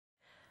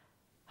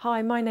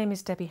Hi, my name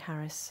is Debbie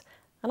Harris,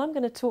 and I'm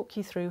going to talk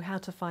you through how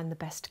to find the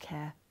best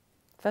care.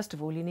 First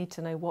of all, you need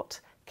to know what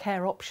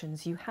care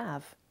options you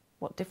have,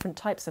 what different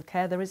types of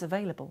care there is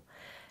available.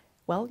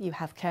 Well, you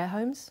have care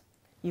homes,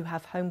 you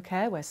have home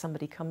care where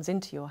somebody comes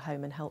into your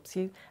home and helps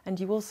you, and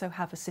you also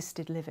have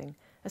assisted living.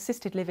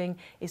 Assisted living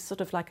is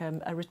sort of like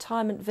a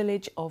retirement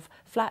village of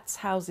flats,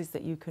 houses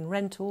that you can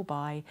rent or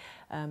buy,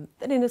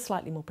 but in a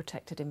slightly more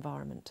protected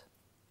environment.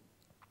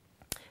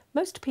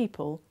 Most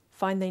people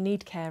find they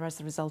need care as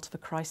a result of a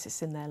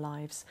crisis in their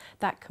lives.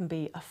 That can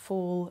be a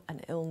fall, an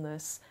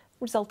illness,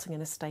 resulting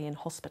in a stay in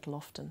hospital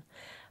often.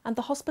 And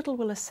the hospital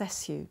will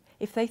assess you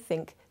if they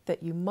think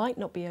that you might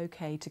not be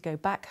okay to go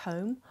back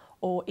home,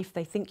 or if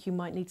they think you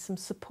might need some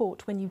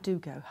support when you do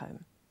go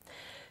home.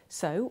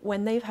 So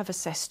when they have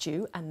assessed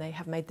you and they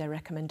have made their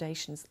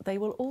recommendations, they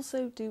will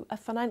also do a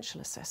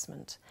financial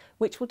assessment,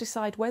 which will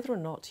decide whether or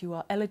not you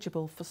are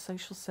eligible for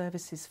social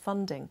services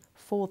funding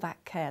for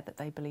that care that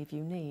they believe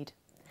you need.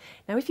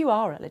 Now, if you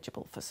are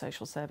eligible for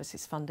social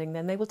services funding,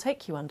 then they will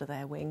take you under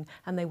their wing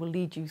and they will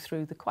lead you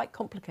through the quite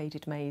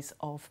complicated maze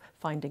of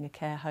finding a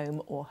care home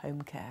or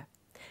home care.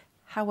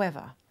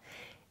 However,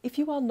 if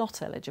you are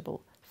not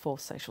eligible for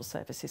social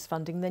services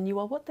funding, then you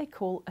are what they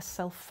call a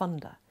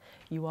self-funder.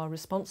 You are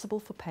responsible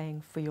for paying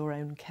for your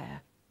own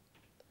care.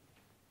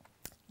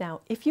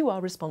 Now, if you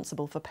are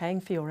responsible for paying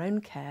for your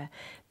own care,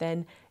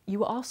 then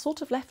you are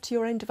sort of left to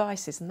your own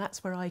devices, and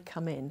that's where I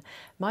come in.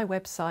 My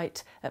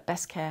website at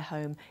Best Care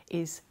Home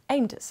is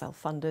aimed at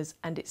self-funders,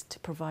 and it's to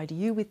provide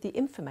you with the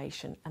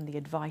information and the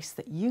advice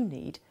that you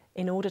need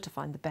in order to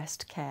find the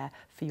best care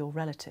for your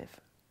relative.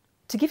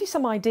 To give you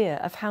some idea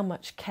of how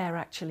much care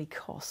actually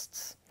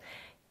costs,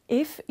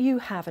 if you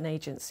have an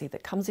agency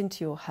that comes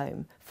into your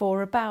home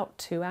for about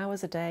 2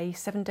 hours a day,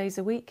 7 days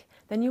a week,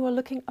 then you are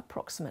looking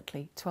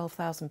approximately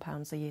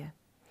 £12,000 a year.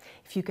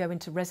 If you go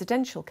into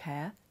residential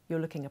care, you're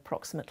looking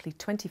approximately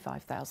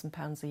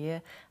 £25,000 a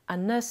year,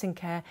 and nursing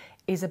care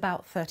is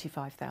about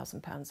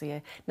 £35,000 a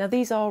year. Now,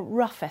 these are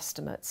rough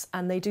estimates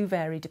and they do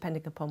vary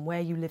depending upon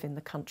where you live in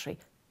the country,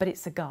 but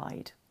it's a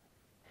guide.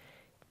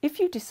 If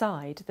you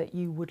decide that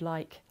you would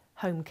like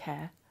home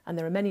care, and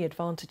there are many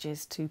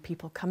advantages to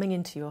people coming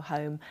into your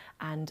home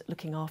and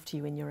looking after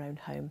you in your own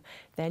home,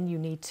 then you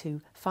need to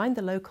find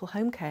the local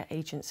home care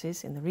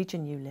agencies in the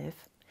region you live,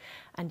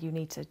 and you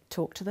need to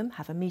talk to them,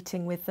 have a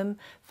meeting with them,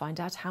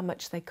 find out how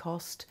much they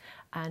cost,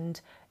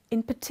 and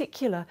in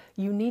particular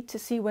you need to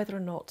see whether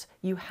or not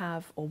you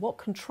have, or what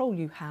control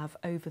you have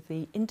over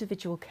the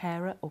individual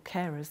carer or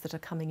carers that are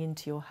coming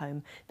into your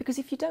home, because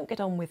if you don't get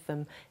on with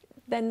them,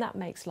 then that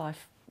makes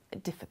life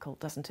difficult,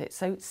 doesn't it?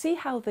 So see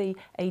how the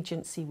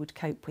agency would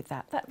cope with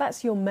that.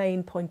 That's your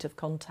main point of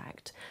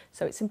contact.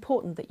 So it's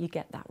important that you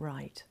get that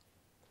right.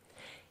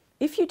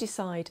 If you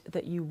decide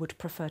that you would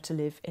prefer to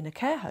live in a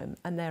care home,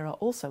 and there are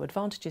also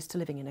advantages to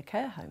living in a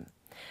care home,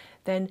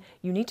 then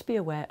you need to be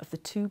aware of the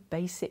two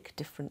basic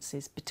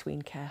differences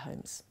between care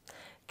homes.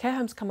 Care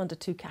homes come under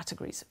two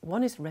categories.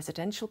 One is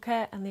residential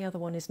care and the other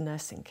one is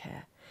nursing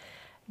care.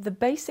 The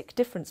basic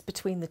difference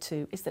between the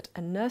two is that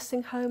a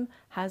nursing home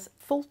has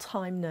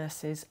full-time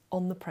nurses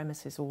on the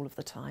premises all of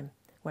the time,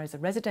 whereas a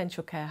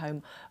residential care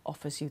home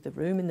offers you the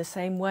room in the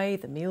same way,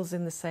 the meals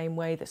in the same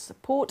way, the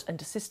support and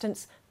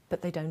assistance,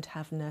 but they don't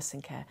have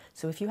nursing care.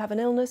 So if you have an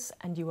illness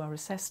and you are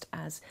assessed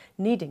as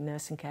needing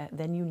nursing care,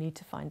 then you need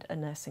to find a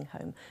nursing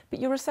home.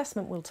 But your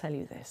assessment will tell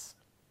you this.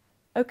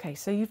 Okay,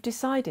 so you've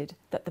decided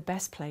that the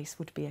best place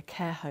would be a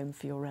care home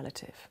for your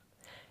relative.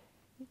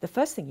 The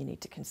first thing you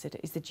need to consider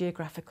is the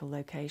geographical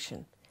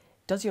location.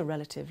 Does your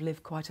relative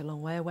live quite a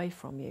long way away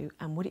from you,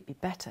 and would it be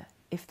better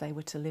if they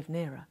were to live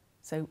nearer?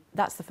 So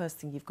that's the first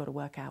thing you've got to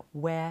work out.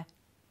 Where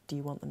do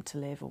you want them to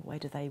live, or where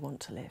do they want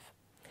to live?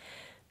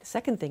 The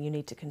second thing you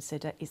need to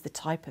consider is the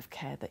type of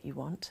care that you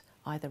want,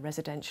 either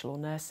residential or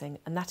nursing,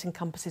 and that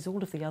encompasses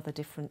all of the other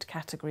different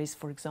categories,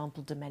 for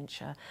example,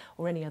 dementia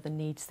or any other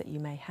needs that you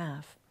may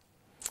have.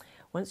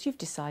 Once you've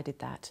decided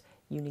that,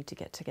 you need to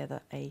get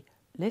together a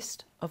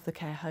list of the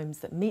care homes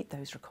that meet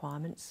those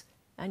requirements,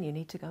 and you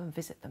need to go and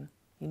visit them.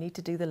 You need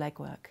to do the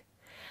legwork.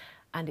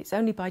 And it's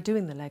only by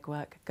doing the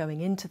legwork,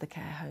 going into the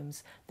care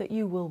homes, that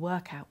you will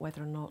work out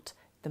whether or not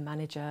the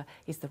manager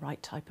is the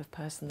right type of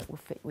person that will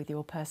fit with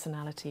your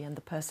personality and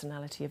the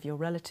personality of your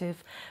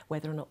relative,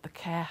 whether or not the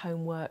care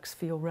home works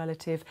for your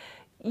relative.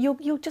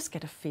 You'll just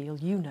get a feel.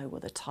 You know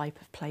what the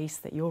type of place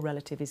that your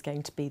relative is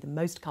going to be the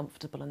most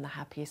comfortable and the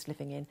happiest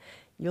living in.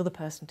 You're the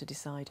person to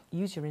decide.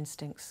 Use your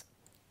instincts.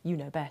 You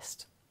know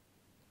best.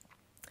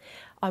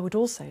 I would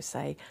also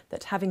say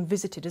that having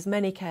visited as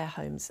many care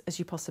homes as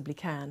you possibly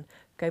can,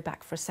 go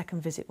back for a second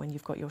visit when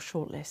you've got your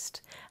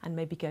shortlist, and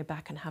maybe go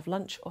back and have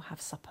lunch or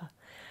have supper.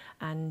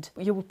 And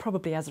you will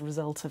probably, as a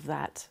result of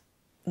that,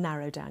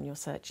 narrow down your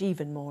search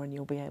even more, and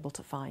you'll be able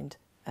to find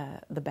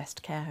the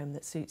best care home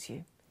that suits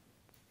you.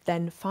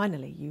 Then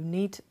finally, you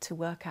need to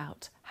work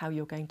out how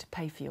you're going to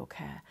pay for your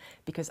care,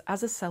 because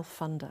as a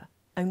self-funder,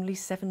 Only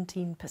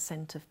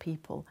 17% of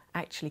people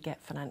actually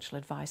get financial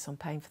advice on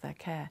paying for their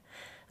care.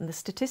 And the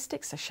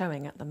statistics are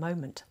showing at the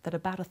moment that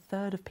about a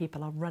third of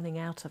people are running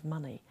out of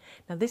money.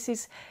 Now, this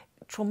is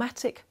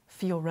traumatic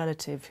for your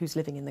relative who's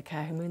living in the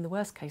care home, who in the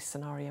worst case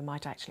scenario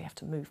might actually have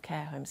to move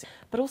care homes.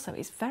 But also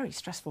it's very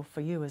stressful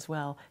for you as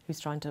well, who's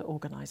trying to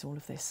organise all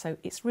of this. So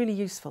it's really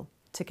useful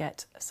to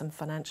get some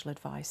financial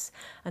advice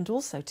and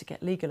also to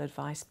get legal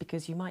advice,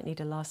 because you might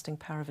need a lasting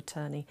power of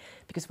attorney,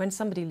 because when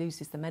somebody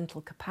loses the mental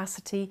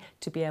capacity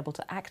to be able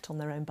to act on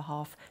their own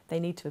behalf, they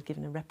need to have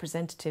given a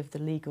representative the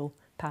legal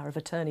power of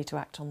attorney to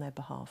act on their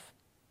behalf.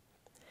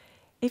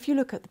 If you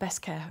look at the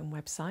Best Care Home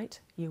website,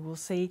 you will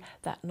see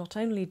that not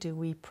only do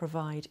we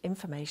provide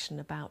information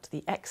about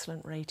the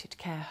excellent rated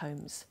care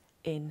homes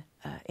in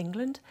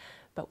England,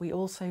 but we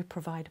also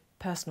provide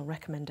personal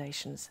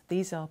recommendations.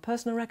 These are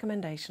personal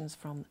recommendations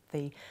from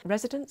the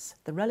residents,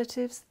 the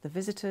relatives, the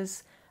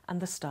visitors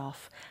and the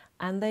staff,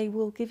 and they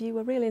will give you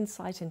a real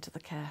insight into the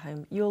care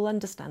home. You'll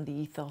understand the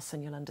ethos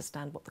and you'll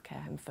understand what the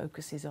care home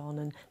focuses on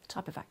and the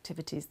type of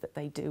activities that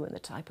they do and the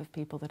type of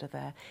people that are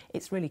there.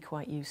 It's really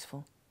quite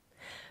useful.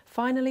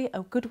 Finally,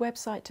 a good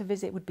website to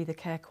visit would be the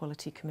Care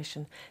Quality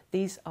Commission.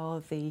 These are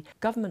the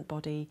government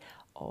body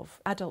of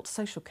adult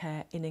social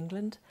care in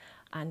England,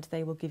 and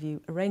they will give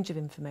you a range of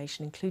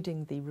information,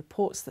 including the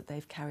reports that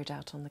they've carried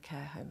out on the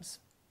care homes.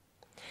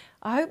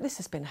 I hope this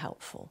has been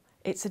helpful.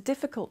 It's a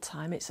difficult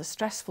time, it's a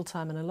stressful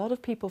time, and a lot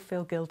of people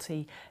feel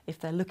guilty if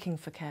they're looking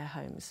for care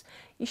homes.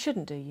 You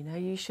shouldn't do, you know,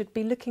 you should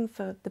be looking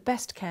for the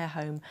best care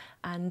home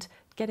and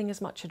getting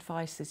as much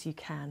advice as you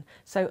can.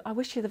 So I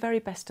wish you the very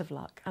best of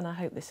luck, and I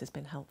hope this has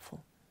been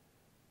helpful.